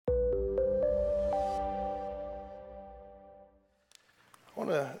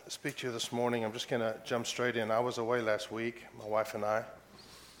to speak to you this morning. I'm just going to jump straight in. I was away last week, my wife and I.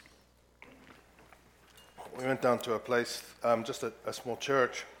 We went down to a place, just a small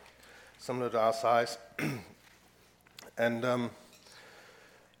church, similar to our size. And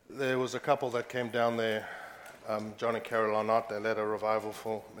there was a couple that came down there, John and Carol Arnott. They led a revival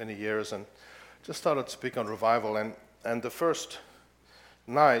for many years and just started to speak on revival. And the first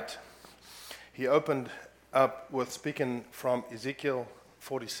night, he opened up with speaking from Ezekiel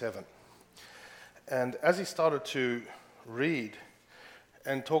 47. And as he started to read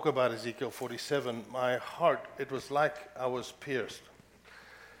and talk about Ezekiel 47, my heart, it was like I was pierced,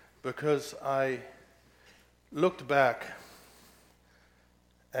 because I looked back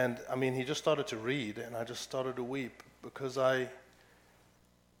and, he just started to read and I just started to weep, because I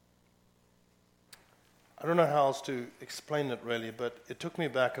don't know how else to explain it really, but it took me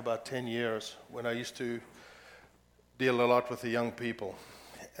back about 10 years when I used to deal a lot with the young people.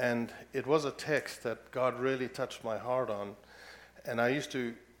 And it was a text that God really touched my heart on. And I used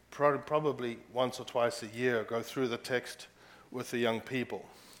to probably once or twice a year go through the text with the young people.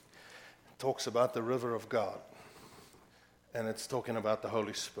 It talks about the river of God. And it's talking about the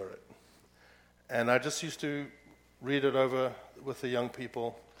Holy Spirit. And I just used to read it over with the young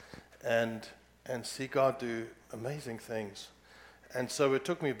people and see God do amazing things. And so it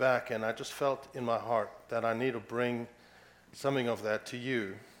took me back, and I just felt in my heart that I need to bring something of that to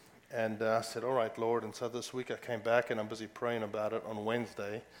you. And I said, all right, Lord. And so this week I came back, and I'm busy praying about it on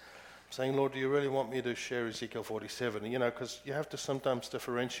Wednesday, saying, Lord, do you really want me to share Ezekiel 47? Because you have to sometimes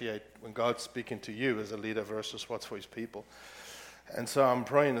differentiate when God's speaking to you as a leader versus what's for his people. And so I'm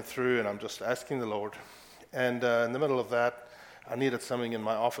praying it through, and I'm just asking the Lord. And in the middle of that, I needed something in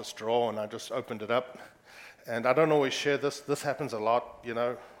my office drawer, and I just opened it up. And I don't always share this. This happens a lot,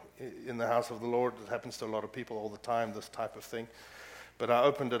 in the house of the Lord. It happens to a lot of people all the time, this type of thing. But I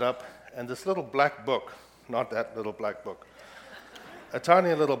opened it up, and this little black book, not that little black book, a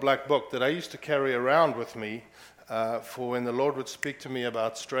tiny little black book that I used to carry around with me for when the Lord would speak to me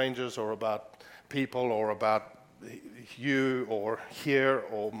about strangers or about people or about you or here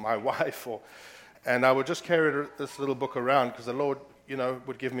or my wife. And I would just carry this little book around because the Lord,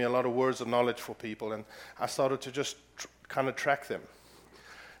 would give me a lot of words of knowledge for people. And I started to just kind of track them.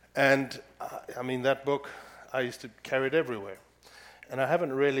 And, that book, I used to carry it everywhere. And I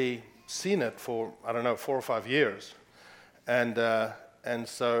haven't really seen it for, 4 or 5 years. And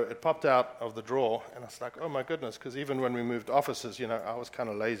so it popped out of the drawer, and I was like, oh, my goodness, because even when we moved offices, I was kind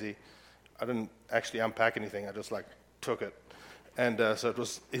of lazy. I didn't actually unpack anything. I just, took it. And so it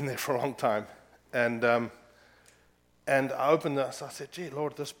was in there for a long time. And I opened it, so I said, gee,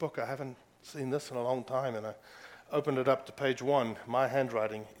 Lord, this book, I haven't seen this in a long time. And I opened it up to page 1, my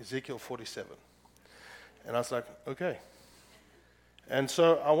handwriting, Ezekiel 47. And I was like, okay. And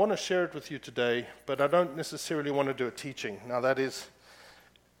so I want to share it with you today, but I don't necessarily want to do a teaching. Now, that is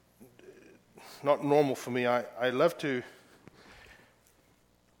not normal for me. I love to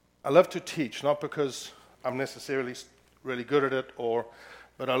teach, not because I'm necessarily really good at it,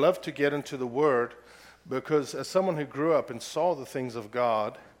 but I love to get into the Word, because as someone who grew up and saw the things of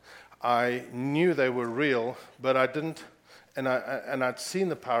God, I knew they were real, but I didn't, and I'd seen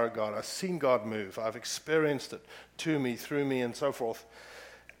the power of God. I've seen God move. I've experienced it to me, through me, and so forth.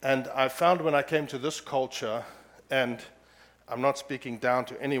 And I found when I came to this culture, and I'm not speaking down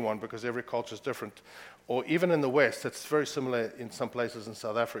to anyone because every culture is different, or even in the West, it's very similar in some places in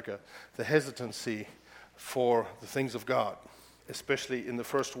South Africa, the hesitancy for the things of God, especially in the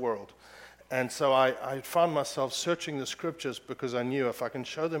first world. And so I found myself searching the scriptures because I knew if I can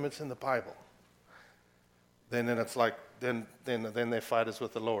show them it's in the Bible, then it's like, then their fight is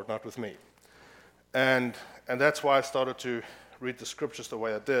with the Lord, not with me. And that's why I started to read the scriptures the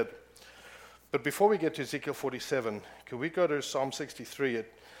way I did. But before we get to Ezekiel 47, can we go to Psalm 63?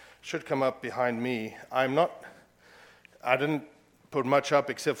 It should come up behind me. I didn't put much up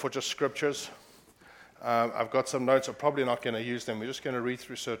except for just scriptures. I've got some notes. I'm probably not going to use them. We're just going to read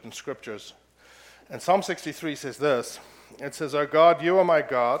through certain scriptures. And Psalm 63 says this. It says, O God, you are my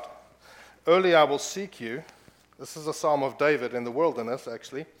God. Early I will seek you. This is a psalm of David in the wilderness,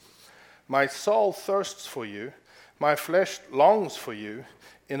 actually. My soul thirsts for you. My flesh longs for you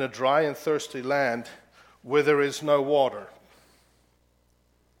in a dry and thirsty land where there is no water.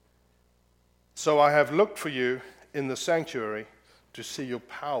 So I have looked for you in the sanctuary to see your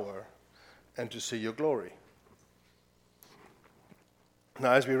power and to see your glory.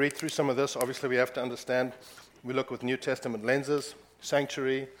 Now, as we read through some of this, obviously we have to understand, we look with New Testament lenses,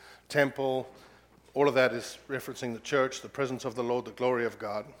 sanctuary, temple, all of that is referencing the church, the presence of the Lord, the glory of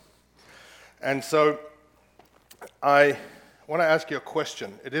God. And so I I want to ask you a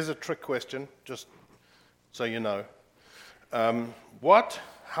question. It is a trick question, just so you know.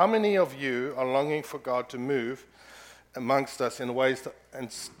 How many of you are longing for God to move amongst us in ways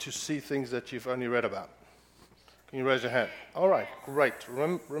and to see things that you've only read about? Can you raise your hand? All right, great.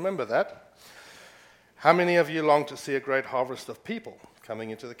 Remember that. How many of you long to see a great harvest of people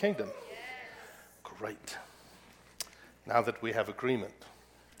coming into the kingdom? Yes. Great. Now that we have agreement,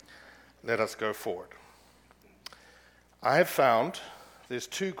 let us go forward. I have found there's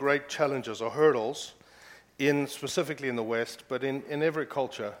two great challenges or hurdles, specifically in the West, but in every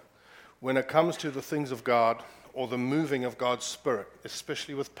culture, when it comes to the things of God or the moving of God's Spirit,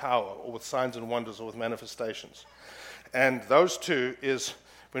 especially with power or with signs and wonders or with manifestations. And those two is,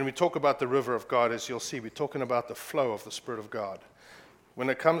 when we talk about the river of God, as you'll see, we're talking about the flow of the Spirit of God. When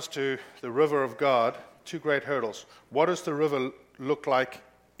it comes to the river of God, two great hurdles. What does the river look like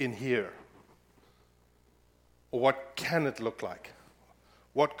in here? Or what can it look like?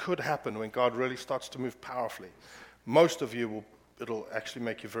 What could happen when God really starts to move powerfully? Most of you, it'll actually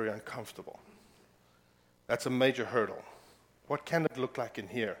make you very uncomfortable. That's a major hurdle. What can it look like in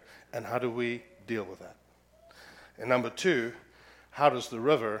here? And how do we deal with that? And number two, how does the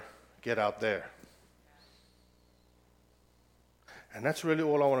river get out there? And that's really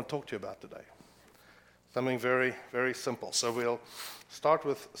all I want to talk to you about today. Something very, very simple. So we'll start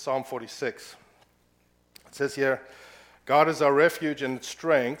with Psalm 46. It says here, God is our refuge and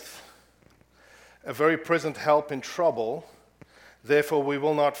strength, a very present help in trouble. Therefore we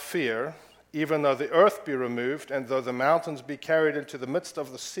will not fear, even though the earth be removed, and though the mountains be carried into the midst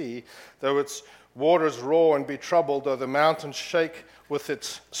of the sea, though its waters roar and be troubled, though the mountains shake with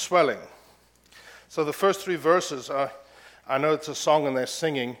its swelling. So the first three verses are, I know it's a song and they're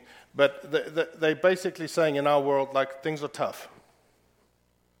singing, but they're basically saying in our world, like, things are tough.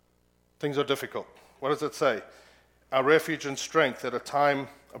 Things are difficult. What does it say? Our refuge and strength at a time,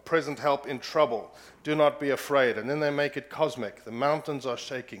 a present help in trouble. Do not be afraid. And then they make it cosmic. The mountains are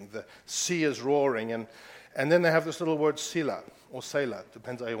shaking. The sea is roaring. And then they have this little word Selah, or Selah,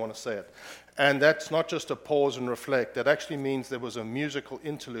 depends how you want to say it. And that's not just a pause and reflect. That actually means there was a musical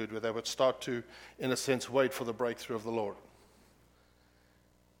interlude where they would start to, in a sense, wait for the breakthrough of the Lord.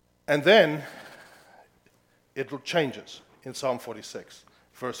 And then it changes in Psalm 46,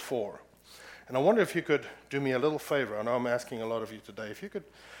 verse 4. And I wonder if you could do me a little favor. I know I'm asking a lot of you today. If you could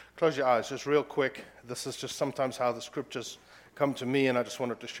close your eyes just real quick. This is just sometimes how the scriptures come to me, and I just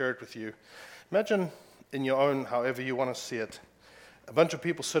wanted to share it with you. Imagine in your own, however you want to see it, a bunch of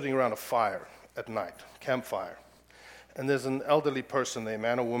people sitting around a fire at night, campfire. And there's an elderly person there,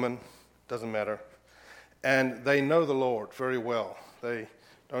 man or woman, doesn't matter. And they know the Lord very well. They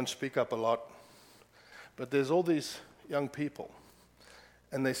don't speak up a lot. But there's all these young people.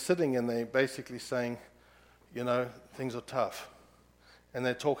 And they're sitting and they're basically saying, you know, things are tough. And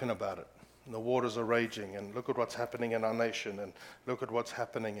they're talking about it. And the waters are raging. And look at what's happening in our nation. And look at what's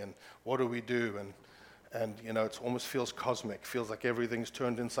happening. And what do we do? And you know, it almost feels cosmic. Feels like everything's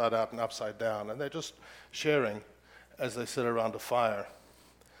turned inside out and upside down. And they're just sharing as they sit around a fire.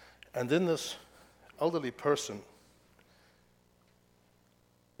 And then this elderly person,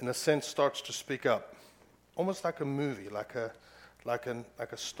 in a sense, starts to speak up. Almost like a movie, like a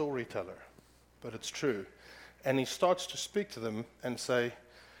storyteller, but it's true. And he starts to speak to them and say,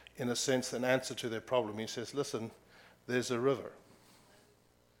 in a sense, an answer to their problem. He says, listen, there's a river.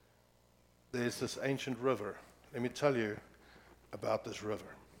 There's this ancient river. Let me tell you about this river.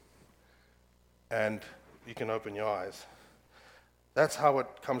 And you can open your eyes. That's how it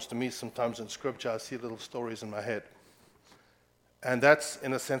comes to me sometimes in Scripture. I see little stories in my head. And that's,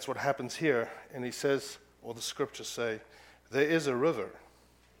 in a sense, what happens here. And he says, or the Scriptures say, there is a river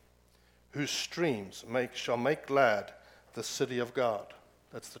whose streams shall make glad the city of God.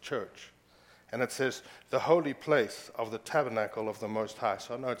 That's the church. And it says, the holy place of the tabernacle of the Most High.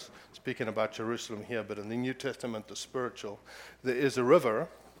 So I know it's speaking about Jerusalem here, but in the New Testament, the spiritual, there is a river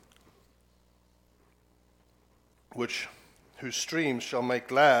whose streams shall make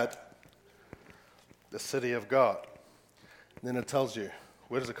glad the city of God. And then it tells you,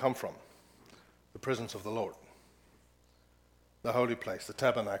 where does it come from? The presence of the Lord. The holy place, the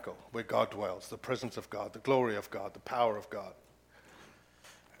tabernacle, where God dwells, the presence of God, the glory of God, the power of God.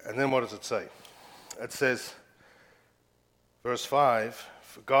 And then what does it say? It says, verse 5,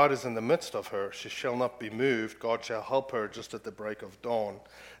 for God is in the midst of her, she shall not be moved, God shall help her just at the break of dawn.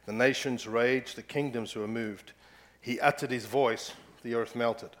 The nations raged, the kingdoms were moved. He uttered his voice, the earth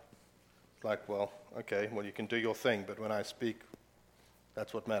melted. Like, well, okay, well you can do your thing, but when I speak,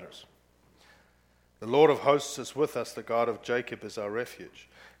 that's what matters. The Lord of hosts is with us, the God of Jacob is our refuge.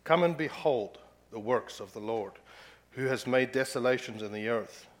 Come and behold the works of the Lord, who has made desolations in the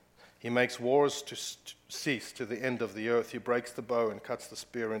earth. He makes wars to cease to the end of the earth. He breaks the bow and cuts the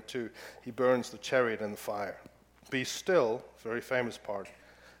spear in two. He burns the chariot in the fire. Be still, very famous part,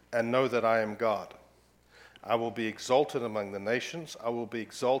 and know that I am God. I will be exalted among the nations. I will be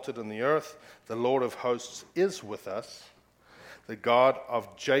exalted in the earth. The Lord of hosts is with us. The God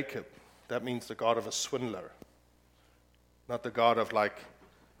of Jacob. That means the God of a swindler. Not the God of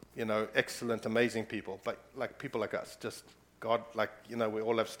excellent, amazing people, but like people like us. Just God, we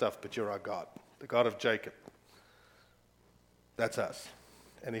all have stuff, but you're our God. The God of Jacob. That's us.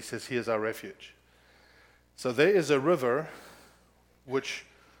 And he says, he is our refuge. So there is a river which,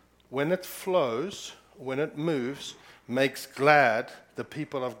 when it flows, when it moves, makes glad the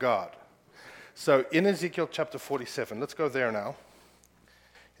people of God. So in Ezekiel chapter 47, let's go there now.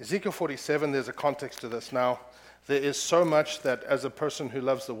 Ezekiel 47, there's a context to this. Now, there is so much that as a person who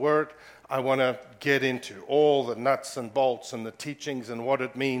loves the Word, I want to get into all the nuts and bolts and the teachings and what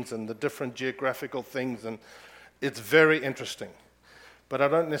it means and the different geographical things. And it's very interesting. But I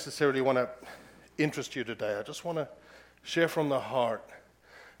don't necessarily want to interest you today. I just want to share from the heart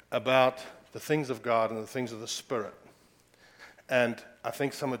about the things of God and the things of the Spirit. And I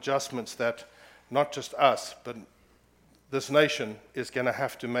think some adjustments that not just us, but this nation is going to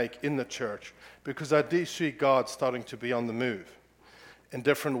have to make in the church, because I do see God starting to be on the move in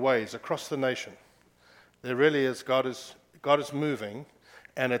different ways across the nation. There really is, God is moving,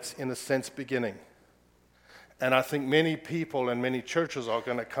 and it's in a sense beginning. And I think many people and many churches are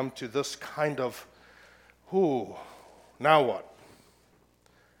going to come to this kind of, now what?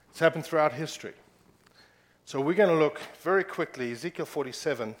 It's happened throughout history. So we're going to look very quickly. Ezekiel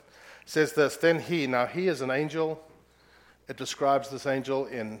 47 says this, then he is an angel. It describes this angel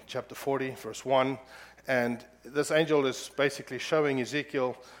in chapter 40, verse 1. And this angel is basically showing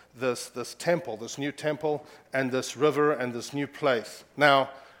Ezekiel this temple, this new temple, and this river, and this new place. Now,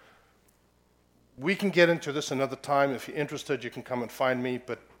 we can get into this another time. If you're interested, you can come and find me,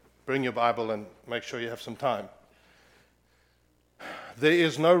 but bring your Bible and make sure you have some time. There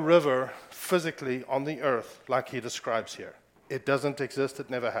is no river physically on the earth like he describes here. It doesn't exist. It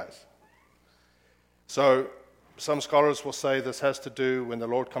never has. So some scholars will say this has to do when the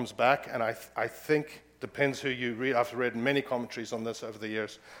Lord comes back, and I think, depends who you read. I've read many commentaries on this over the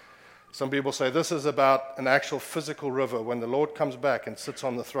years. Some people say this is about an actual physical river. When the Lord comes back and sits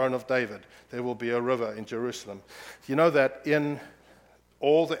on the throne of David, there will be a river in Jerusalem. You know that in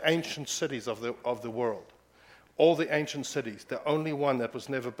all the ancient cities of the world, all the ancient cities, the only one that was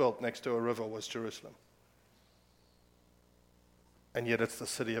never built next to a river was Jerusalem. And yet it's the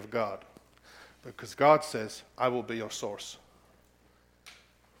city of God. Because God says, I will be your source.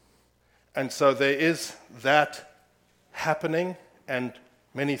 And so there is that happening, and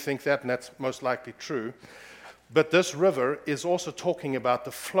many think that, and that's most likely true. But this river is also talking about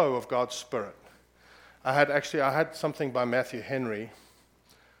the flow of God's Spirit. I had something by Matthew Henry.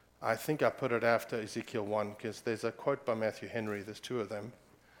 I think I put it after Ezekiel 1, because there's a quote by Matthew Henry. There's two of them.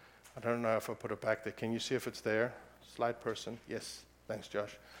 I don't know if I put it back there. Can you see if it's there? Slide person. Yes. Thanks,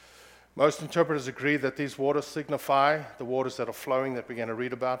 Josh. Most interpreters agree that these waters signify the waters that are flowing that we're going to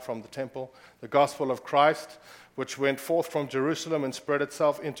read about from the temple, the gospel of Christ, which went forth from Jerusalem and spread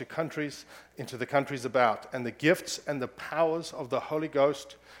itself into the countries about, and the gifts and the powers of the Holy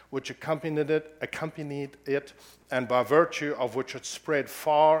Ghost, which accompanied it, and by virtue of which it spread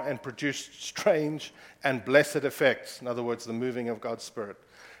far and produced strange and blessed effects. In other words, the moving of God's Spirit.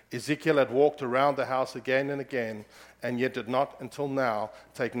 Ezekiel had walked around the house again and again, and yet did not until now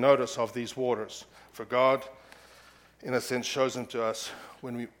take notice of these waters. For God, in a sense, shows them to us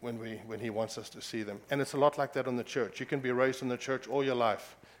when he wants us to see them. And it's a lot like that in the church. You can be raised in the church all your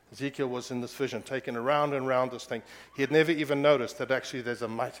life. Ezekiel was in this vision, taken around and around this thing. He had never even noticed that actually there's a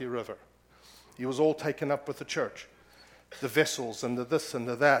mighty river. He was all taken up with the church, the vessels and the this and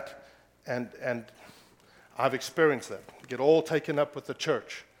the that. And I've experienced that. Get all taken up with the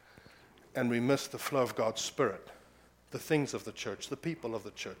church, and we miss the flow of God's Spirit, the things of the church, the people of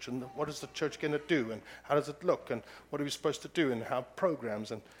the church, and what is the church going to do, and how does it look, and what are we supposed to do, and how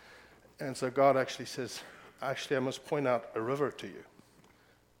programs. And so God actually says, I must point out a river to you.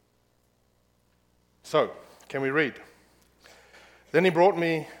 So, can we read? Then he brought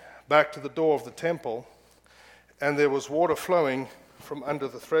me back to the door of the temple, and there was water flowing from under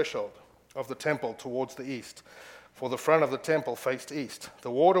the threshold of the temple towards the east, for the front of the temple faced east.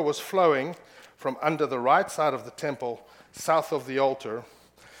 The water was flowing from under the right side of the temple, south of the altar.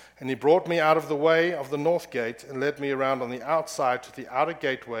 And he brought me out of the way of the north gate and led me around on the outside to the outer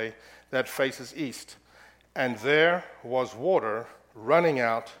gateway that faces east. And there was water running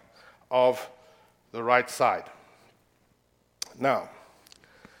out of the right side. Now,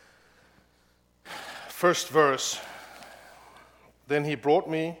 first verse, then he brought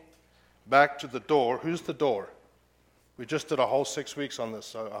me back to the door. Who's the door? We just did a whole 6 weeks on this,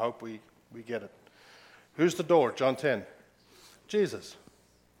 so I hope we get it. Who's the door? John 10. Jesus.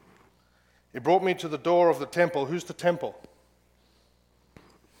 He brought me to the door of the temple. Who's the temple?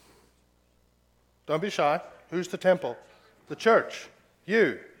 Don't be shy. Who's the temple? The church.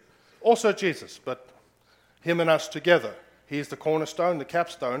 You. Also Jesus, but him and us together. He's the cornerstone, the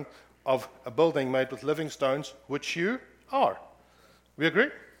capstone of a building made with living stones, which you are. We agree?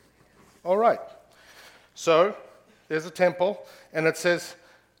 All right. So, there's a temple, and it says,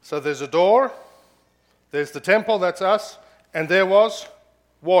 so there's a door, there's the temple, that's us, and there was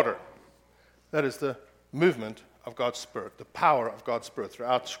water. That is the movement of God's Spirit, the power of God's Spirit.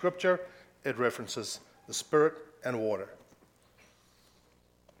 Throughout Scripture, it references the Spirit and water.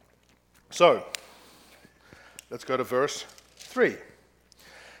 So, let's go to verse 3.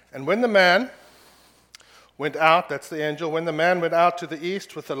 And when the man went out, that's the angel, when the man went out to the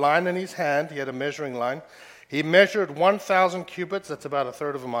east with the line in his hand, he had a measuring line, he measured 1,000 cubits, that's about a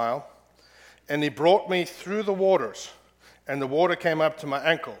third of a mile, and he brought me through the waters, and the water came up to my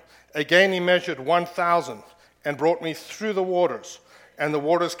ankle. Again he measured 1,000 and brought me through the waters, and the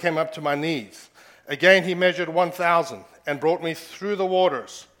waters came up to my knees. Again he measured 1,000 and brought me through the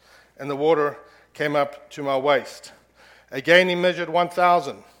waters, and the water came up to my waist. Again he measured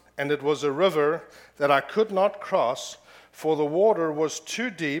 1,000, and it was a river that I could not cross, for the water was too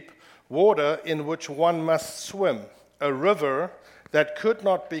deep, water in which one must swim, a river that could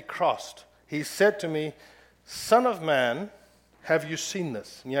not be crossed. He said to me, Son of man, have you seen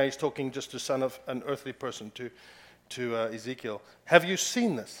this? And yeah, he's talking just to son of an earthly person, to Ezekiel. Have you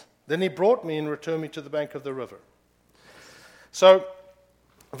seen this? Then he brought me and returned me to the bank of the river. So,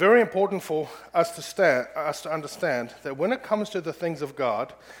 very important for us to understand that when it comes to the things of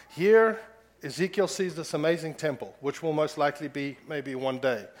God, here Ezekiel sees this amazing temple, which will most likely be maybe one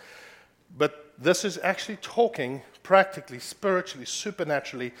day. But this is actually talking practically, spiritually,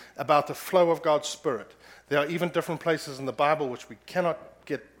 supernaturally about the flow of God's Spirit. There are even different places in the Bible which we cannot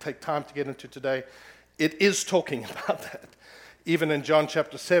take time to get into today. It is talking about that. Even in John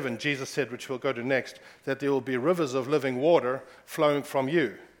chapter 7, Jesus said, which we'll go to next, that there will be rivers of living water flowing from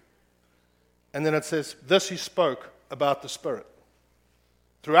you. And then it says, this he spoke about the Spirit.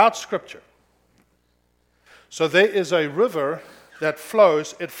 Throughout Scripture. So there is a river that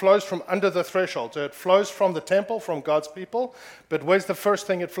flows. It flows from under the threshold. So it flows from the temple, from God's people. But where's the first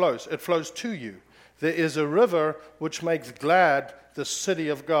thing it flows? It flows to you. There is a river which makes glad the city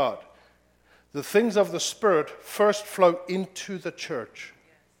of God. The things of the Spirit first flow into the church.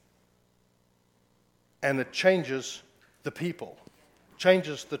 And it changes the people,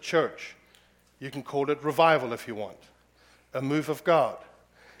 changes the church. You can call it revival if you want, a move of God.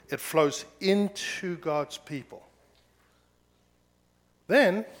 It flows into God's people.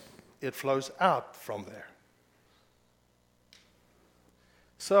 Then it flows out from there.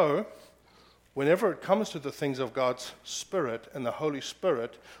 So, whenever it comes to the things of God's Spirit and the Holy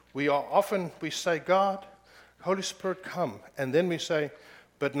Spirit, we say, God, Holy Spirit, come. And then we say,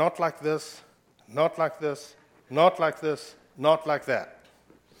 but not like this, not like this, not like this, not like that.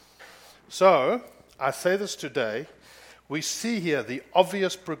 So, I say this today, we see here the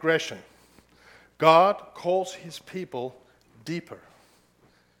obvious progression. God calls his people deeper.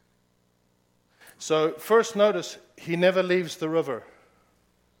 So, first notice, he never leaves the river.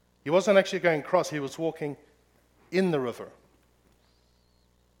 He wasn't actually going across, he was walking in the river.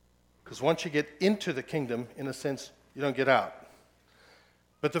 Because once you get into the kingdom, in a sense, you don't get out.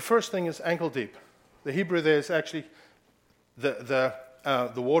 But the first thing is ankle deep. The Hebrew there is actually the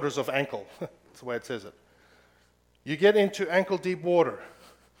waters of ankle. That's the way it says it. You get into ankle deep water.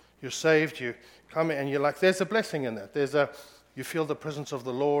 You're saved, you come in, and you're like, there's a blessing in that. You feel the presence of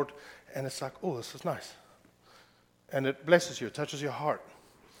the Lord, and it's like, oh, this is nice. And it blesses you, it touches your heart.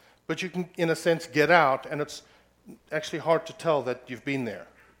 But you can, in a sense, get out, and it's actually hard to tell that you've been there.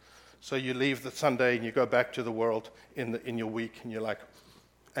 So you leave the Sunday and you go back to the world in your week, and you're like,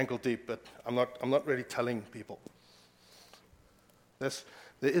 ankle deep, but I'm not really telling people. There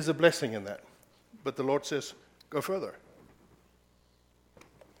is a blessing in that. But the Lord says, go further.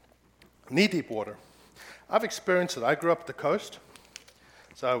 Knee-deep water. I've experienced it. I grew up at the coast,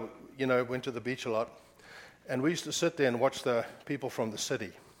 so I went to the beach a lot. And we used to sit there and watch the people from the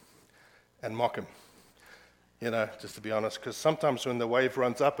city and mock them, just to be honest. Because sometimes when the wave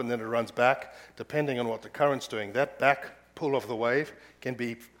runs up and then it runs back, depending on what the current's doing, that back pull of the wave can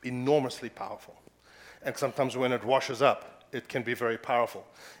be enormously powerful. And sometimes when it washes up, it can be very powerful.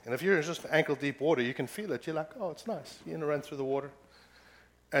 And if you're in just ankle deep water, you can feel it. You're like, oh, it's nice. You run through the water.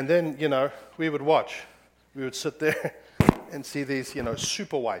 And then, we would watch. We would sit there and see these,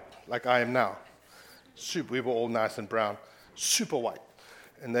 super white, like I am now. We were all nice and brown, super white.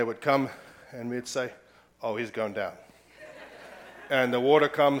 And they would come and we'd say, oh, he's going down. And the water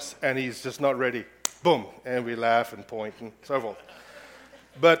comes and he's just not ready. Boom. And we laugh and point and so forth.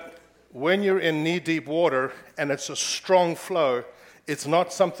 But when you're in knee-deep water and it's a strong flow, it's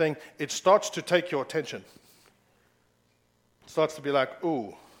not something, it starts to take your attention. It starts to be like,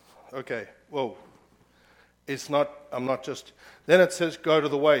 ooh, okay, whoa. It's not, I'm not just, then it says go to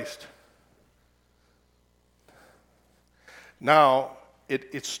the waist. Now,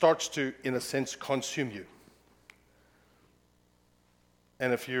 it starts to, in a sense, consume you.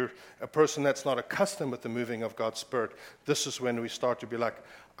 And if you're a person that's not accustomed with the moving of God's Spirit, this is when we start to be like,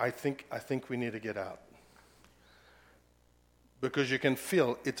 I think we need to get out. Because you can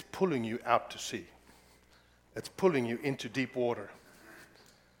feel it's pulling you out to sea. It's pulling you into deep water.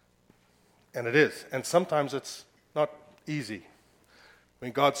 And it is. And sometimes it's not easy.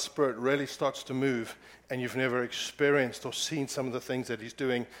 When God's Spirit really starts to move and you've never experienced or seen some of the things that He's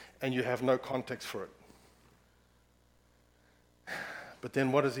doing and you have no context for it. But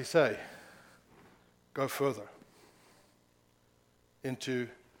then what does He say? Go further into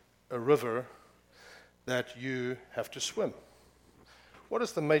a river that you have to swim. What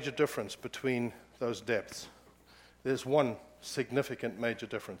is the major difference between those depths? There's one significant major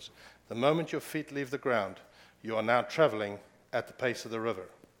difference. The moment your feet leave the ground, you are now traveling at the pace of the river.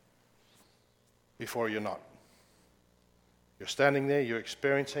 Before you're not. You're standing there, you're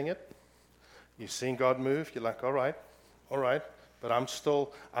experiencing it. You've seen God move. You're like, all right. But I've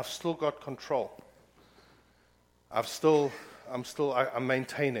still got control. I'm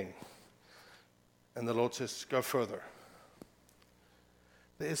maintaining. And the Lord says, go further.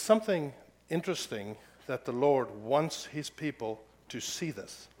 There is something interesting that the Lord wants His people to see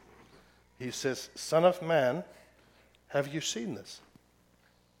this. He says, Son of man, have you seen this?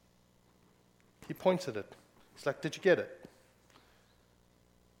 He points at it. He's like, did you get it?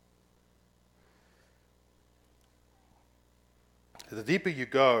 The deeper you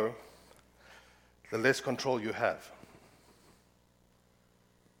go, the less control you have.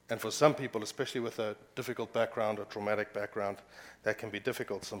 And for some people, especially with a difficult background or traumatic background, that can be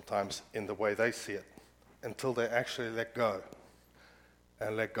difficult sometimes in the way they see it, until they actually let go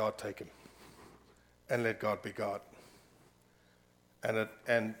and let God take them and let God be God.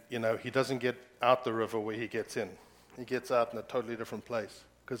 And He doesn't get out the river where He gets in. He gets out in a totally different place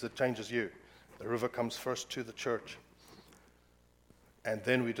because it changes you. The river comes first to the church. And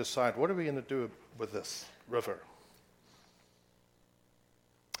then we decide, what are we going to do with this river?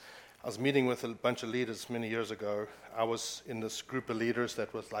 I was meeting with a bunch of leaders many years ago. I was in this group of leaders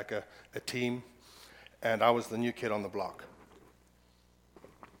that was like a team, and I was the new kid on the block.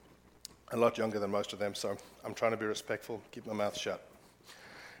 A lot younger than most of them, so I'm trying to be respectful, keep my mouth shut.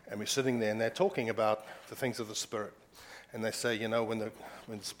 And we're sitting there, and they're talking about the things of the Spirit. And they say, when the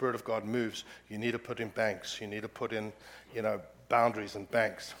Spirit of God moves, you need to put in banks. You need to put in, boundaries and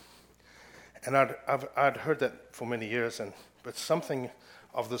banks. And I'd heard that for many years, but something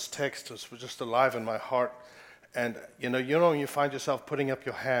of this text was just alive in my heart. And, when you find yourself putting up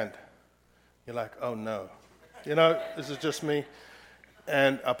your hand, you're like, oh, no. This is just me.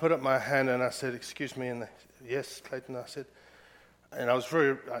 And I put up my hand, and I said, excuse me. And yes, Clayton, I said. And I was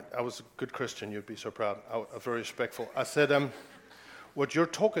a good Christian, you'd be so proud. I was very respectful. I said, what you're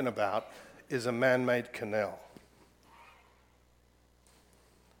talking about is a man-made canal.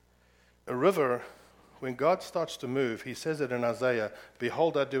 A river, when God starts to move, He says it in Isaiah,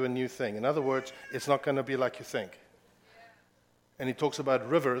 behold, I do a new thing. In other words, it's not going to be like you think. And He talks about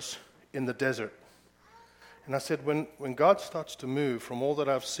rivers in the desert. And I said, when God starts to move, from all that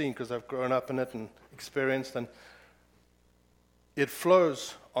I've seen, because I've grown up in it and experienced, and it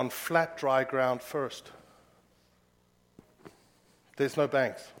flows on flat, dry ground first. There's no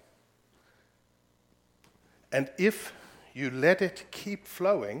banks. And if you let it keep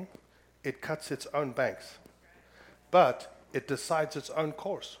flowing, it cuts its own banks. But it decides its own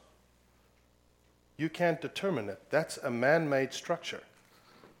course. You can't determine it. That's a man-made structure.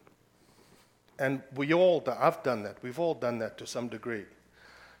 And I've done that. We've all done that to some degree.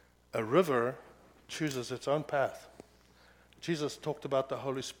 A river chooses its own path. Jesus talked about the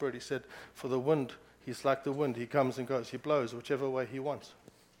Holy Spirit. He said, for the wind, He's like the wind. He comes and goes. He blows whichever way He wants.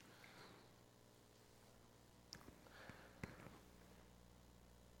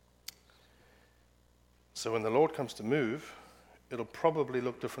 So when the Lord comes to move, it'll probably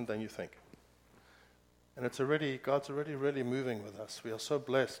look different than you think. And God's already really moving with us. We are so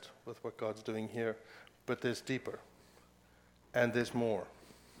blessed with what God's doing here. But there's deeper. And there's more.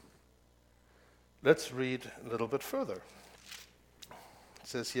 Let's read a little bit further. It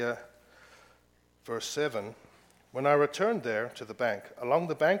says here, verse 7, when I returned there to the bank, along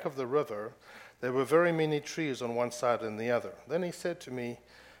the bank of the river, there were very many trees on one side and the other. Then he said to me,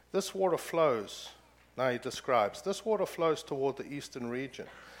 this water flows. Now he describes, this water flows toward the eastern region,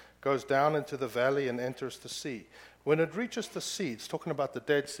 goes down into the valley and enters the sea. When it reaches the sea, it's talking about the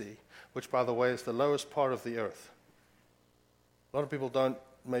Dead Sea, which, by the way, is the lowest part of the earth. A lot of people don't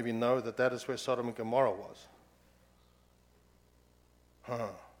maybe know that that is where Sodom and Gomorrah was.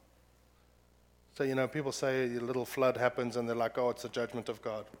 So, people say a little flood happens and they're like, oh, it's the judgment of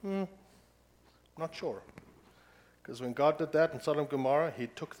God. Not sure. Because when God did that in Sodom and Gomorrah, he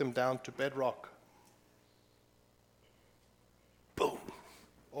took them down to bedrock. Boom.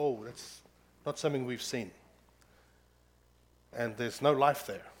 Oh, that's not something we've seen. And there's no life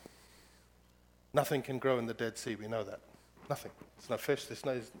there. Nothing can grow in the Dead Sea, we know that. Nothing. There's no fish,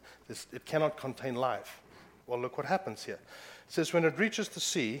 it cannot contain life. Well, look what happens here. It says, when it reaches the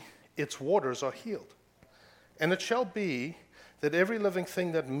sea, its waters are healed. And it shall be that every living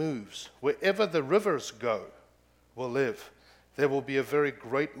thing that moves, wherever the rivers go, will live. There will be a very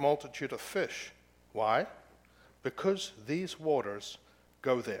great multitude of fish. Why? Because these waters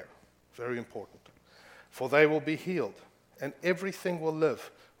go there. Very important. For they will be healed, and everything will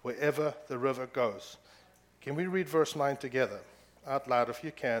live wherever the river goes. Can we read verse 9 together? Out loud if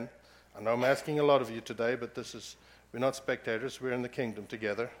you can. I know I'm asking a lot of you today, but we're not spectators, we're in the kingdom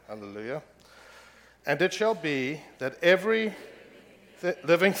together. Hallelujah. And it shall be that every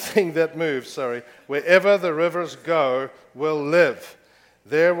living thing that moves, wherever the rivers go, will live.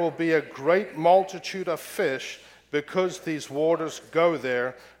 There will be a great multitude of fish, because these waters go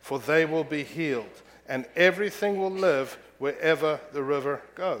there, for they will be healed. And everything will live wherever the river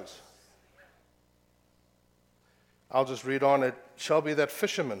goes. I'll just read on. It shall be that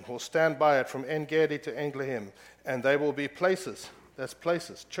fishermen will stand by it from En-Gedi to En-Gehim, and they will be places, that's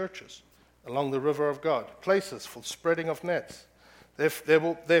places, churches, along the river of God, places for spreading of nets.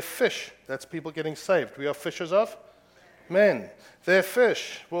 Their fish, that's people getting saved. We are fishers of men. Their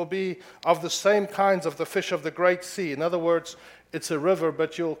fish will be of the same kinds of the fish of the great sea. In other words, it's a river,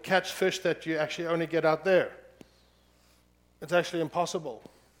 but you'll catch fish that you actually only get out there. It's actually impossible.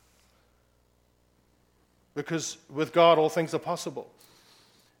 Because with God, all things are possible.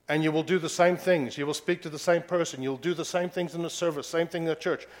 And you will do the same things. You will speak to the same person. You'll do the same things in the service, same thing in the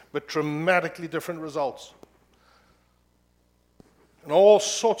church, but dramatically different results. And all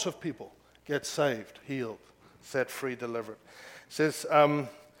sorts of people get saved, healed, set free, delivered. It says, it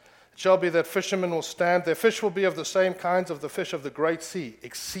shall be that fishermen will stand. Their fish will be of the same kinds of the fish of the great sea,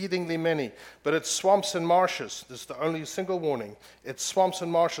 exceedingly many. But its swamps and marshes, this is the only single warning, its swamps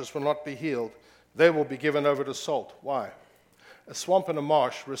and marshes will not be healed. They will be given over to salt. Why? A swamp and a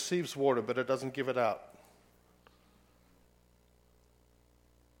marsh receives water, but it doesn't give it out.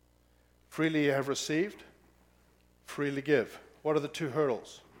 Freely you have received, freely give. What are the two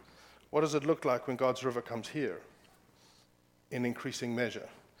hurdles? What does it look like when God's river comes here in increasing measure?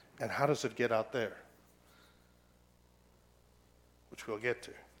 And how does it get out there? Which we'll get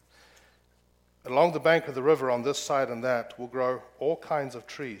to. Along the bank of the river on this side and that will grow all kinds of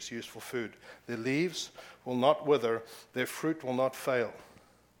trees used for food. Their leaves will not wither, their fruit will not fail.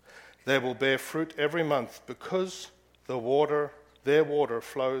 They will bear fruit every month because their water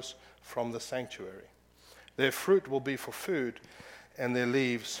flows from the sanctuary. Their fruit will be for food and their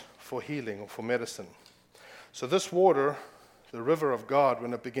leaves for healing or for medicine. So this water, the river of God,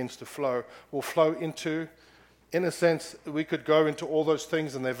 when it begins to flow, will flow into, in a sense, we could go into all those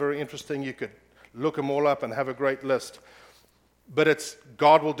things and they're very interesting. You could look them all up and have a great list. But it's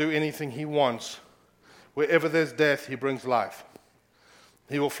God will do anything he wants. Wherever there's death, he brings life.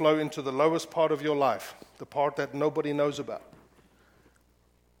 He will flow into the lowest part of your life, the part that nobody knows about.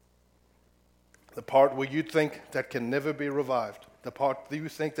 The part where you think that can never be revived. The part that you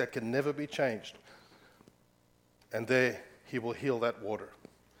think that can never be changed. And there, he will heal that water.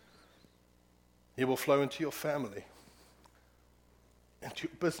 He will flow into your family, into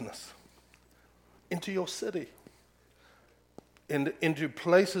your business, into your city, into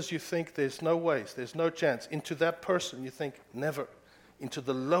places you think there's no ways, there's no chance, into that person you think never, into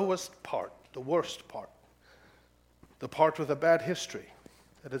the lowest part, the worst part, the part with a bad history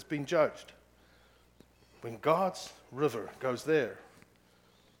that has been judged. When God's river goes there,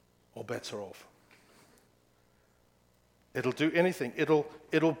 all bets are off. It'll do anything.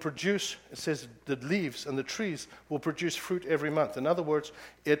 It'll produce, it says the leaves and the trees will produce fruit every month. In other words,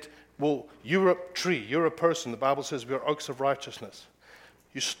 it Well, you're a tree, you're a person. The Bible says we are oaks of righteousness.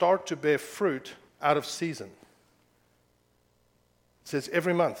 You start to bear fruit out of season. It says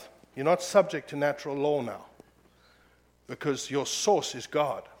every month. You're not subject to natural law now because your source is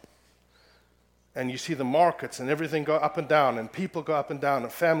God. And you see the markets and everything go up and down, and people go up and down,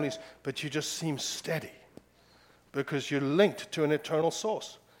 and families, but you just seem steady because you're linked to an eternal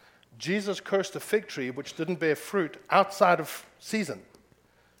source. Jesus cursed a fig tree which didn't bear fruit outside of season.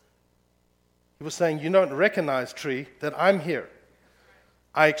 He was saying, you don't recognize, tree, that I'm here.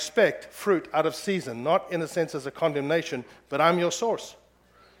 I expect fruit out of season, not in a sense as a condemnation, but I'm your source.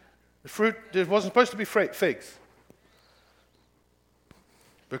 The fruit, it wasn't supposed to be figs.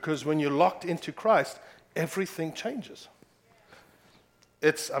 Because when you're locked into Christ, everything changes.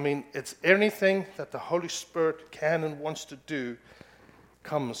 It's anything that the Holy Spirit can and wants to do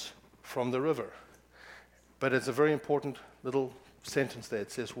comes from the river. But it's a very important little sentence there.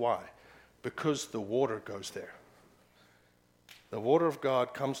 It says, why? Because the water goes there. The water of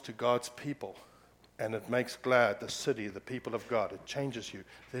God comes to God's people, and it makes glad the city, the people of God. It changes you.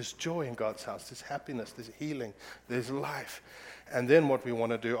 There's joy in God's house. There's happiness. There's healing. There's life. And then what we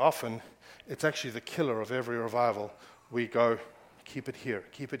want to do often, it's actually the killer of every revival. We go, keep it here,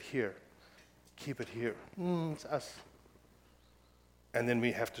 keep it here, keep it here. It's us. And then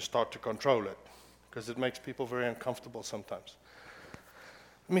we have to start to control it because it makes people very uncomfortable sometimes.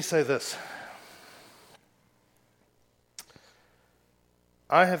 Let me say this.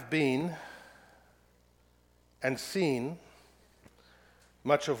 I have been and seen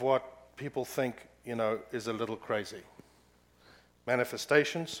much of what people think, is a little crazy.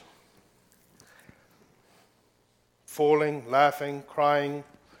 Manifestations, falling, laughing, crying,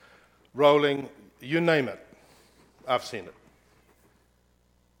 rolling, you name it. I've seen it.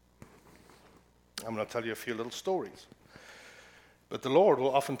 I'm going to tell you a few little stories. But the Lord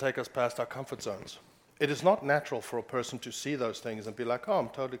will often take us past our comfort zones. It is not natural for a person to see those things and be like, oh, I'm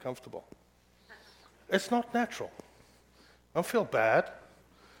totally comfortable. It's not natural. Don't feel bad.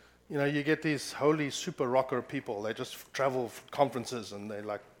 You get these holy super rocker people. They just travel for conferences and they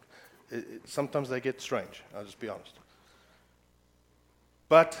sometimes they get strange. I'll just be honest.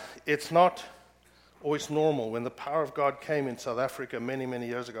 But it's not always normal. When the power of God came in South Africa many, many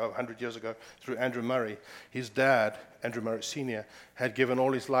years ago, 100 years ago, through Andrew Murray, his dad, Andrew Murray Sr., had given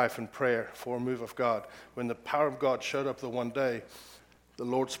all his life in prayer for a move of God. When the power of God showed up the one day, the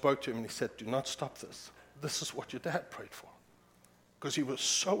Lord spoke to him and he said, do not stop this. This is what your dad prayed for. Because he was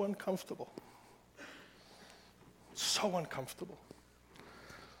so uncomfortable. So uncomfortable.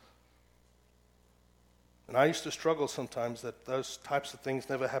 And I used to struggle sometimes that those types of things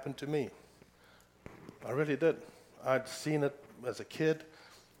never happened to me. I really did. I'd seen it as a kid.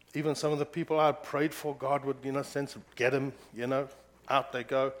 Even some of the people I prayed for, God would, in a sense, get them, out they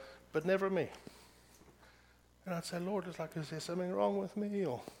go. But never me. And I'd say, Lord, is there something wrong with me?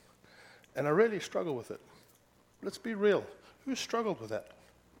 And I really struggle with it. Let's be real. Who struggled with that?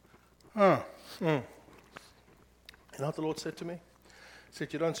 You know what the Lord said to me? He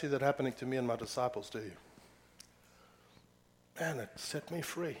said, you don't see that happening to me and my disciples, do you? Man, it set me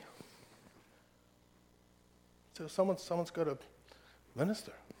free. So someone's got to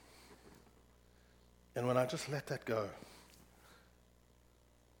minister. And when I just let that go,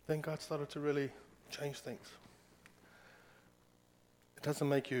 then God started to really change things. It doesn't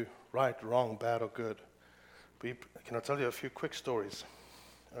make you right, wrong, bad, or good. Can I tell you a few quick stories?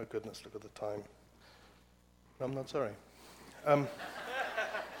 Oh, goodness, look at the time. No, I'm not sorry. Not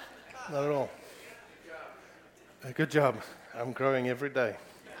at all. Good job. I'm growing every day.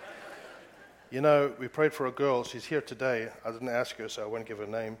 We prayed for a girl. She's here today. I didn't ask her, so I won't give her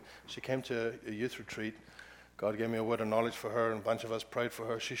name. She came to a youth retreat. God gave me a word of knowledge for her, and a bunch of us prayed for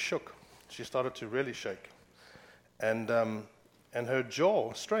her. She shook. She started to really shake. And her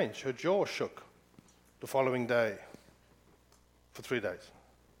jaw, strange, her jaw shook the following day for 3 days.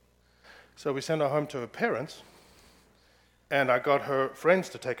 So we sent her home to her parents, and I got her friends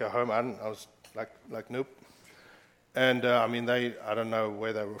to take her home. I was like, nope. And I don't know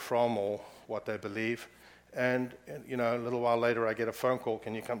where they were from or what they believe. And a little while later, I get a phone call,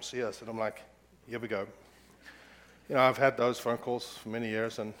 can you come see us? And I'm like, here we go. I've had those phone calls for many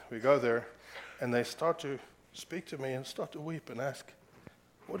years, and we go there, and they start to speak to me and start to weep and ask,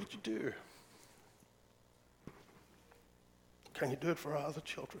 what did you do? Can you do it for our other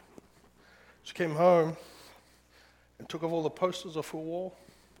children? She came home and took off all the posters off her wall,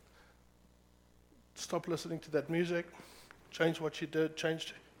 stopped listening to that music, changed what she did,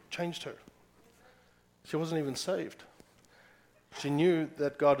 changed her. She wasn't even saved. She knew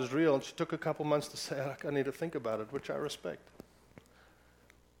that God is real, and she took a couple months to say, I need to think about it, which I respect.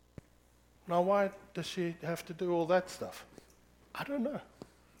 Now, why does she have to do all that stuff? I don't know.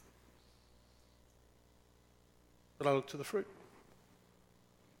 But I look to the fruit.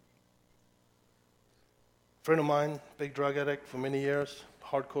 Friend of mine, big drug addict for many years,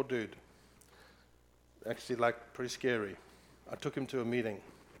 hardcore dude. Actually, pretty scary. I took him to a meeting,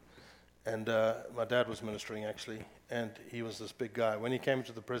 and my dad was ministering, actually, and he was this big guy. When he came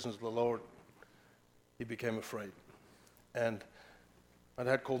into the presence of the Lord, he became afraid. And my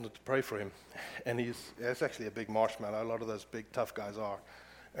dad called him to pray for him, and he's actually a big marshmallow. A lot of those big, tough guys are.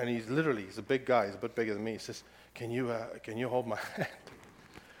 And he's a big guy. He's a bit bigger than me. He says, can you hold my hand?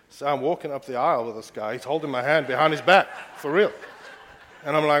 So I'm walking up the aisle with this guy. He's holding my hand behind his back, for real.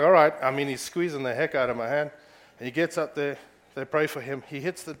 And I'm like, all right. I mean, he's squeezing the heck out of my hand. And he gets up there. They pray for him. He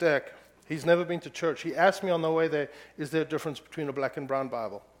hits the deck. He's never been to church. He asked me on the way there, is there a difference between a black and brown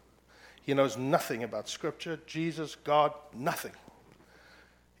Bible? He knows nothing about Scripture, Jesus, God, nothing.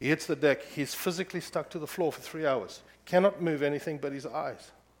 He hits the deck. He's physically stuck to the floor for 3 hours. Cannot move anything but his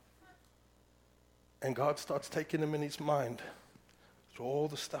eyes. And God starts taking him in his mind through all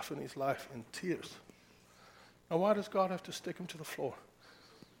the stuff in his life in tears. Now, why does God have to stick him to the floor?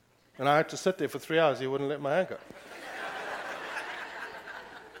 And I had to sit there for 3 hours. He wouldn't let my hand go.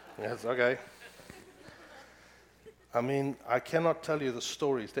 Yes, okay. I mean, I cannot tell you the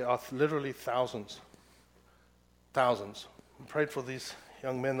stories. There are literally thousands. Thousands. We prayed for these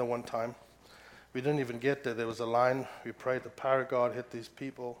young men the one time. We didn't even get there. There was a line. We prayed. The power of God hit these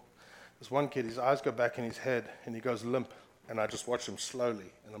people. This one kid, his eyes go back in his head, and he goes limp. And I just watch him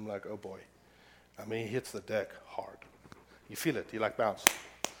slowly. And I'm like, oh, boy. I mean, he hits the deck hard. You feel it. You bounce.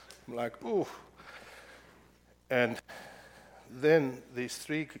 I'm like, ooh. And then these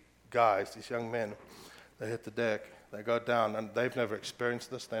three guys, these young men, they hit the deck. They go down, and they've never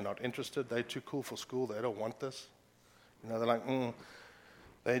experienced this. They're not interested. They're too cool for school. They don't want this. They're like,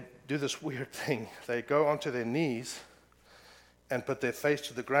 They do this weird thing. They go onto their knees and put their face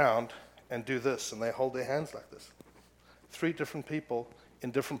to the ground and do this, and they hold their hands like this. 3 different people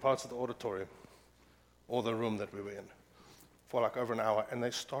in different parts of the auditorium or the room that we were in for over an hour, and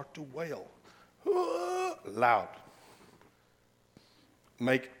they start to wail loud.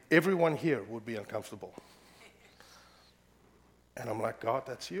 Make everyone here would be uncomfortable. And I'm like, God,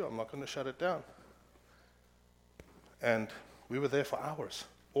 that's you. I'm not going to shut it down. And we were there for hours.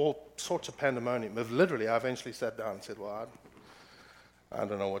 All sorts of pandemonium. Literally, I eventually sat down and said, well, I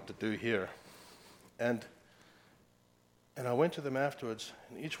don't know what to do here. And I went to them afterwards,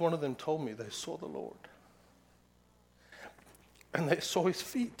 and each one of them told me they saw the Lord. And they saw his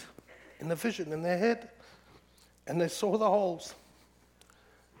feet in the vision in their head. And they saw the holes.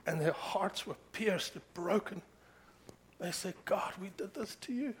 And their hearts were pierced and broken. They said, God, we did this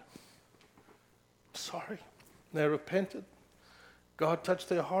to you. Sorry. They repented. God touched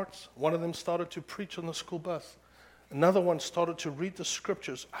their hearts. One of them started to preach on the school bus. Another one started to read the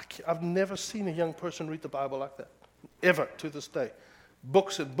scriptures. I've never seen a young person read the Bible like that, ever, to this day.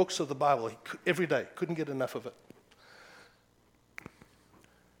 Books and books of the Bible, every day. Couldn't get enough of it.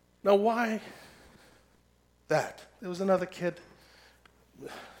 Now, why that? There was another kid.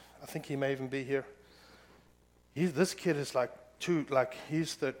 I think he may even be here. This kid is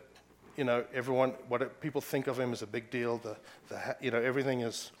he's the, everyone, what people think of him as a big deal. Everything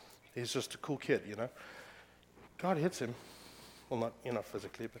is, he's just a cool kid, God hits him. Well, not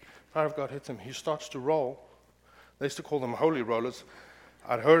physically, but the power of God hits him. He starts to roll. They used to call them holy rollers.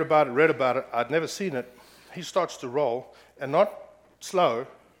 I'd heard about it, read about it. I'd never seen it. He starts to roll, and not slow,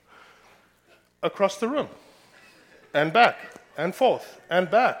 across the room, and back, and forth,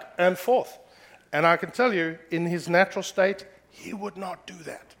 and back, and forth. And I can tell you, in his natural state, he would not do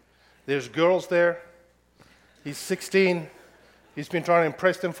that. There's girls there. He's 16. He's been trying to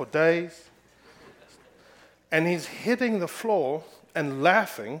impress them for days. And he's hitting the floor and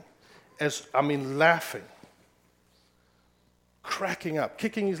laughing, laughing, cracking up,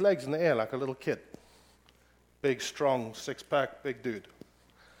 kicking his legs in the air like a little kid. Big, strong, 6-pack, big dude.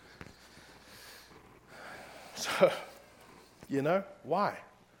 So, why?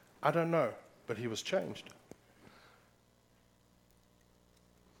 I don't know, but he was changed.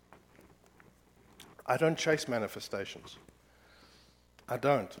 I don't chase manifestations. I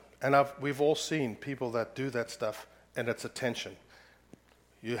don't. And we've all seen people that do that stuff, and it's attention.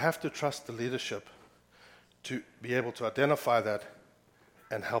 You have to trust the leadership to be able to identify that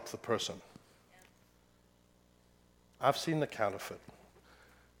and help the person. I've seen the counterfeit.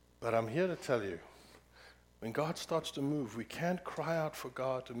 But I'm here to tell you, when God starts to move, we can't cry out for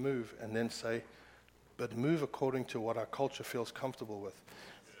God to move and then say, but move according to what our culture feels comfortable with.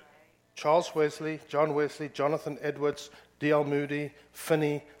 Charles Wesley, John Wesley, Jonathan Edwards, D.L. Moody,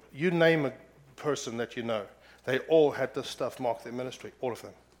 Finney, You name a person that you know, they all had this stuff mark their ministry, all of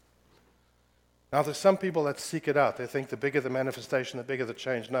them. Now, there's some people that seek it out. They think the bigger the manifestation, the bigger the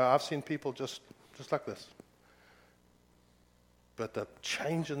change. No, I've seen people just like this. But the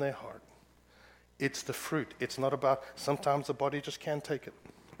change in their heart, it's the fruit. It's not about, sometimes the body just can't take it.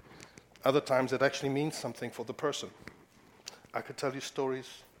 Other times it actually means something for the person. I could tell you stories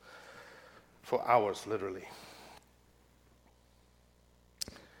for hours, literally.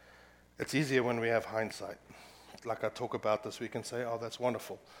 It's easier when we have hindsight. Like I talk about this, we can say, oh, that's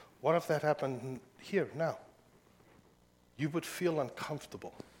wonderful. What if that happened here, now? You would feel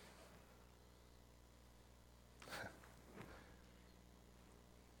uncomfortable.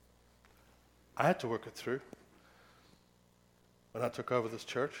 I had to work it through when I took over this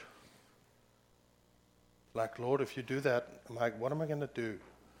church. Like, Lord, if you do that, I'm like, what am I going to do?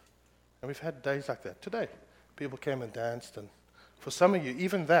 And we've had days like that. Today, people came and danced, and for some of you,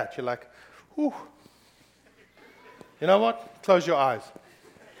 even that, you're like, whew. You know what? Close your eyes.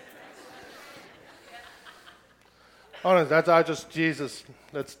 Honest, that's Jesus.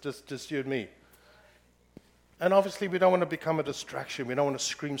 That's just you and me. And obviously, we don't want to become a distraction. We don't want to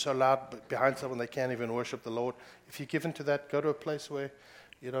scream so loud behind someone they can't even worship the Lord. If you're given to that, go to a place where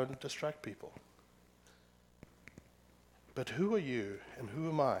you don't distract people. But who are you and who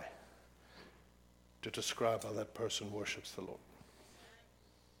am I to describe how that person worships the Lord?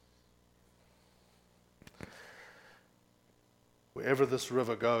 Wherever this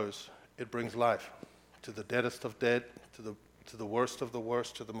river goes, it brings life to the deadest of dead, to the worst of the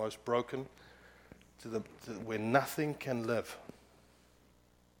worst, to the most broken, to where nothing can live.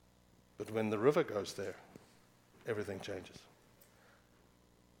 But when the river goes there, everything changes.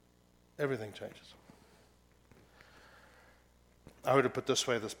 Everything changes. I heard it put this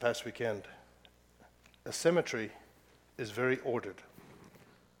way this past weekend. A cemetery is very ordered.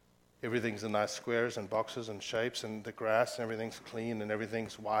 Everything's in nice squares and boxes and shapes, and the grass and everything's clean and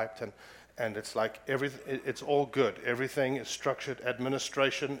everything's wiped, and it's like it's all good. Everything is structured.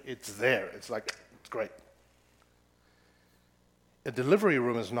 Administration, it's there. It's like, it's great. A delivery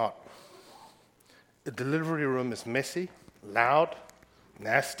room is not. A delivery room is messy, loud,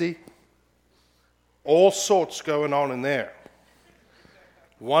 nasty, all sorts going on in there.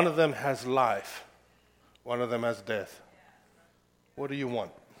 One of them has life. One of them has death. What do you want?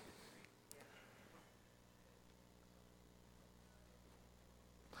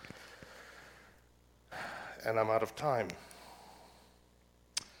 And I'm out of time.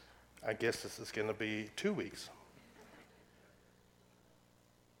 I guess this is going to be 2 weeks.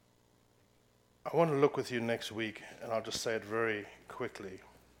 I want to look with you next week, and I'll just say it very quickly.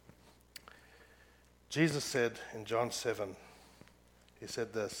 Jesus said in John 7, he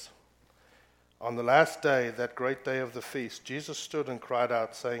said this, on the last day, that great day of the feast, Jesus stood and cried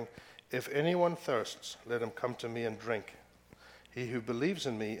out, saying, if anyone thirsts, let him come to me and drink. He who believes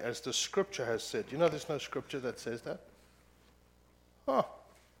in me, as the scripture has said. You know there's no scripture that says that? Huh.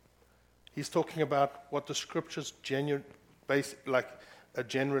 He's talking about what the scriptures generally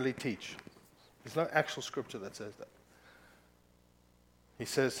teach. There's no actual scripture that says that. He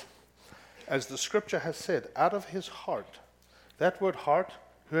says, as the scripture has said, out of his heart. That word heart,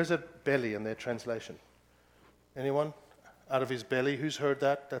 who has a belly in their translation? Anyone? Out of his belly, who's heard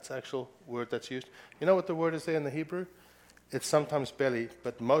that? That's the actual word that's used. You know what the word is there in the Hebrew? It's sometimes belly,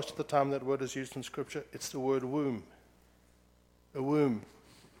 but most of the time that word is used in Scripture, it's the word womb. A womb.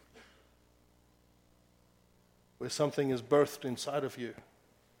 Where something is birthed inside of you.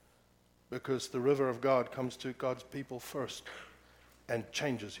 Because the river of God comes to God's people first and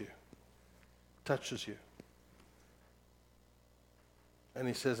changes you, touches you. And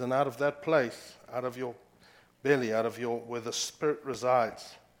he says, and out of that place, out of your belly, where the Spirit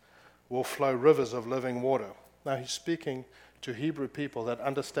resides, will flow rivers of living water. Now he's speaking to Hebrew people that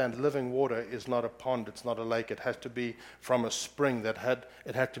understand living water is not a pond, it's not a lake. It has to be from a spring it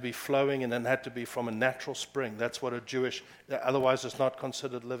had to be flowing, and then had to be from a natural spring. That's what a Jewish, otherwise it's not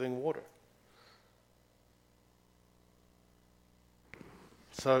considered living water.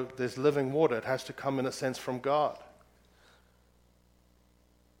 So there's living water. It has to come in a sense from God.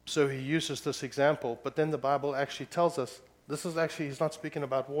 So he uses this example, but then the Bible actually tells us, he's not speaking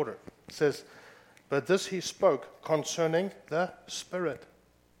about water. It says, but this he spoke concerning the Spirit,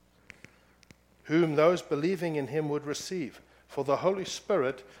 whom those believing in him would receive. For the Holy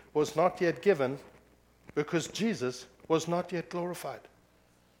Spirit was not yet given, because Jesus was not yet glorified.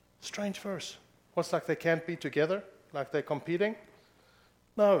 Strange verse. What's like they can't be together? Like they're competing?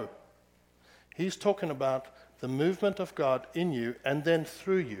 No. He's talking about the movement of God in you and then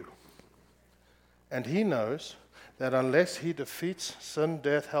through you. And he knows that unless he defeats sin,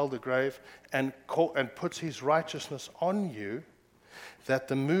 death, hell, the grave, and puts his righteousness on you, that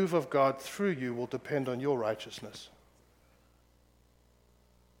the move of God through you will depend on your righteousness.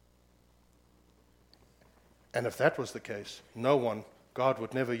 And if that was the case, God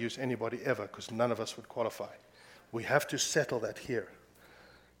would never use anybody ever, because none of us would qualify. We have to settle that here.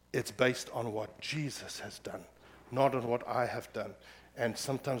 It's based on what Jesus has done, not on what I have done. And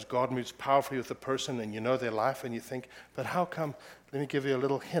sometimes God moves powerfully with a person and you know their life and you think, but how come? Let me give you a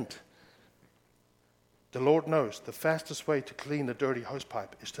little hint. The Lord knows the fastest way to clean a dirty hosepipe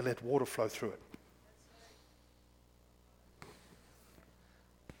is to let water flow through it.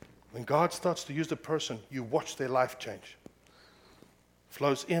 When God starts to use the person, you watch their life change.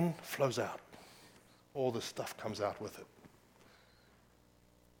 Flows in, flows out. All the stuff comes out with it.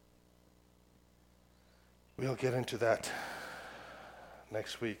 We'll get into that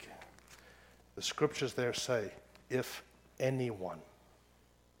next week. The scriptures there say, if anyone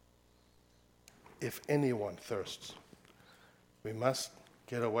thirsts, we must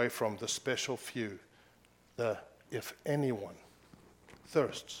get away from the special few. If anyone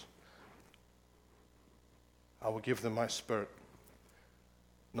thirsts, I will give them my Spirit.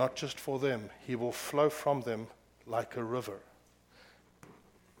 Not just for them, he will flow from them like a river.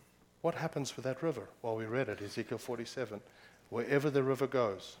 What happens with that river? Well, we read it, Ezekiel 47. Wherever the river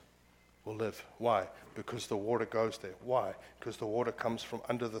goes, will live. Why? Because the water goes there. Why? Because the water comes from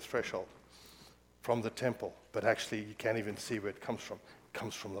under the threshold, from the temple. But actually, you can't even see where it comes from. It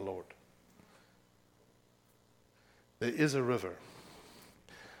comes from the Lord. There is a river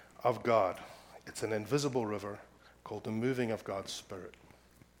of God. It's an invisible river called the moving of God's Spirit.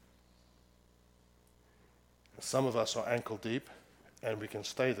 Some of us are ankle deep, and we can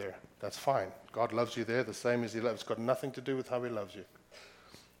stay there. That's fine. God loves you there the same as he loves. It's got nothing to do with how he loves you.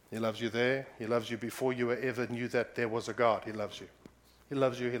 He loves you there. He loves you before you ever knew that there was a God. He loves you. He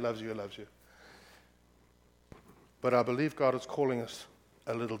loves you. He loves you. He loves you. But I believe God is calling us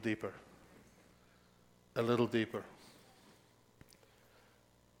a little deeper. A little deeper.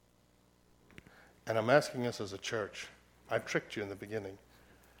 And I'm asking us as a church. I tricked you in the beginning.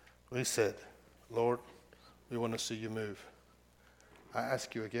 We said, Lord, we want to see you move. I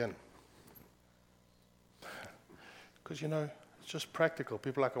ask you again. Because, it's just practical.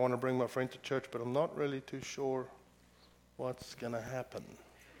 People are like, I want to bring my friend to church, but I'm not really too sure what's going to happen.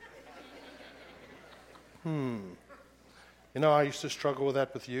 I used to struggle with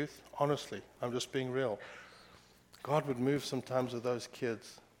that with youth. Honestly, I'm just being real. God would move sometimes with those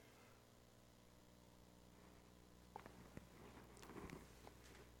kids.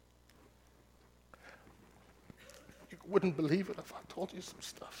 You wouldn't believe it if I told you some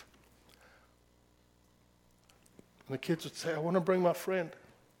stuff. And the kids would say, I want to bring my friend.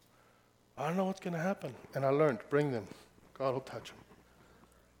 I don't know what's going to happen. And I learned, bring them. God will touch them.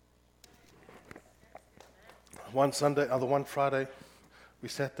 One Friday, we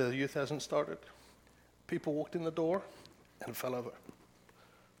sat there, the youth hasn't started. People walked in the door and fell over.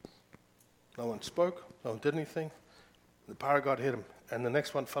 No one spoke, no one did anything. The power of God hit him, and the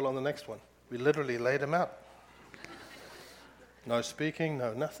next one fell on the next one. We literally laid him out. No speaking,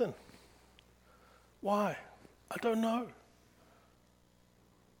 no nothing. Why? I don't know.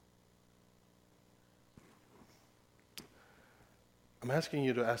 I'm asking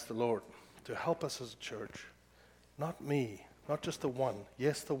you to ask the Lord to help us as a church. Not me, not just the one.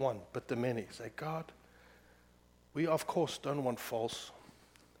 Yes, the one, but the many. Say, God, we of course don't want false,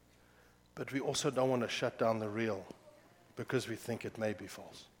 but we also don't want to shut down the real because we think it may be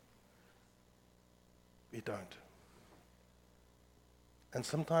false. We don't. And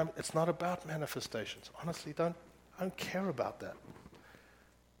sometimes it's not about manifestations. Honestly, I don't care about that.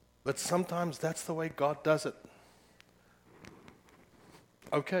 But sometimes that's the way God does it.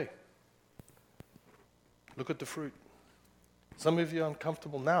 Okay. Look at the fruit. Some of you are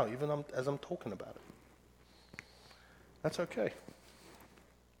uncomfortable now, even as I'm talking about it. That's okay.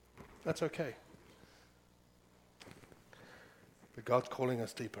 That's okay. But God's calling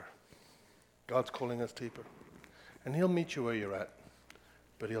us deeper. God's calling us deeper. And he'll meet you where you're at.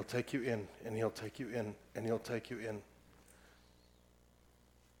 But he'll take you in, and he'll take you in, and he'll take you in.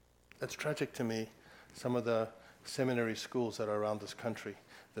 It's tragic to me, some of the seminary schools that are around this country,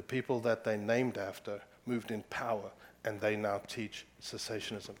 the people that they named after moved in power, and they now teach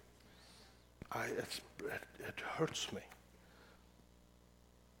cessationism. It hurts me.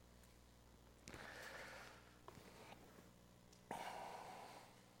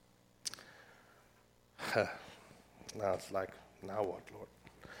 Now it's like, now what, Lord?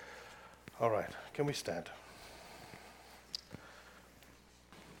 All right, can we stand?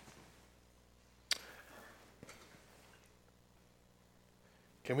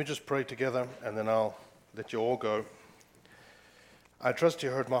 Can we just pray together, and then I'll let you all go. I trust you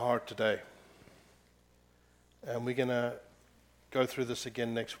heard my heart today. And we're going to go through this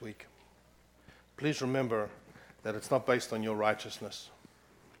again next week. Please remember that it's not based on your righteousness.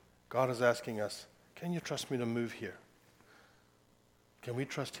 God is asking us, can you trust me to move here? Can we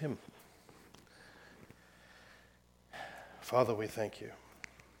trust him? Father, we thank you.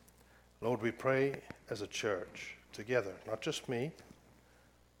 Lord, we pray as a church together, not just me.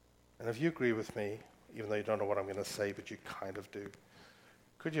 And if you agree with me, even though you don't know what I'm going to say, but you kind of do,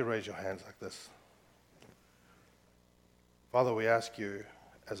 could you raise your hands like this? Father, we ask you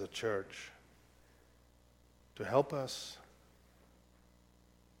as a church to help us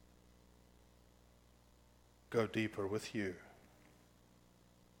go deeper with you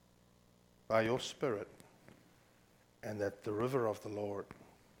by your Spirit, and that the river of the Lord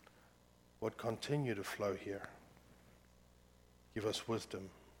would continue to flow here. Give us wisdom,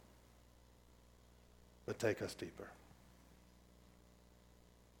 but take us deeper.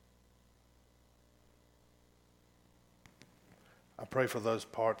 I pray for those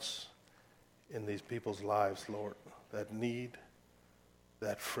parts in these people's lives, Lord, that need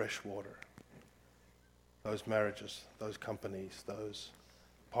that fresh water. Those marriages, those companies, those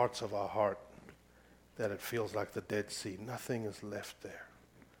parts of our heart that it feels like the Dead Sea. Nothing is left there.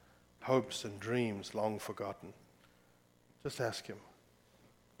 Hopes and dreams long forgotten. Just ask him,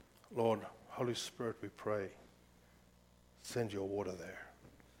 Lord, Holy Spirit, we pray, send your water there.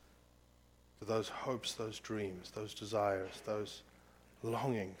 To those hopes, those dreams, those desires, those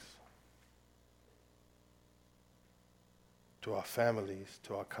longings, to our families,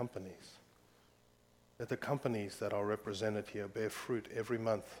 to our companies, that the companies that are represented here bear fruit every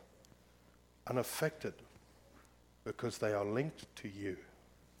month, unaffected, because they are linked to you.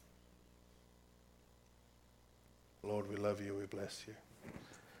 Lord, we love you, we bless you.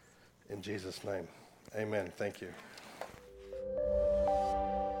 In Jesus' name, amen. Thank you.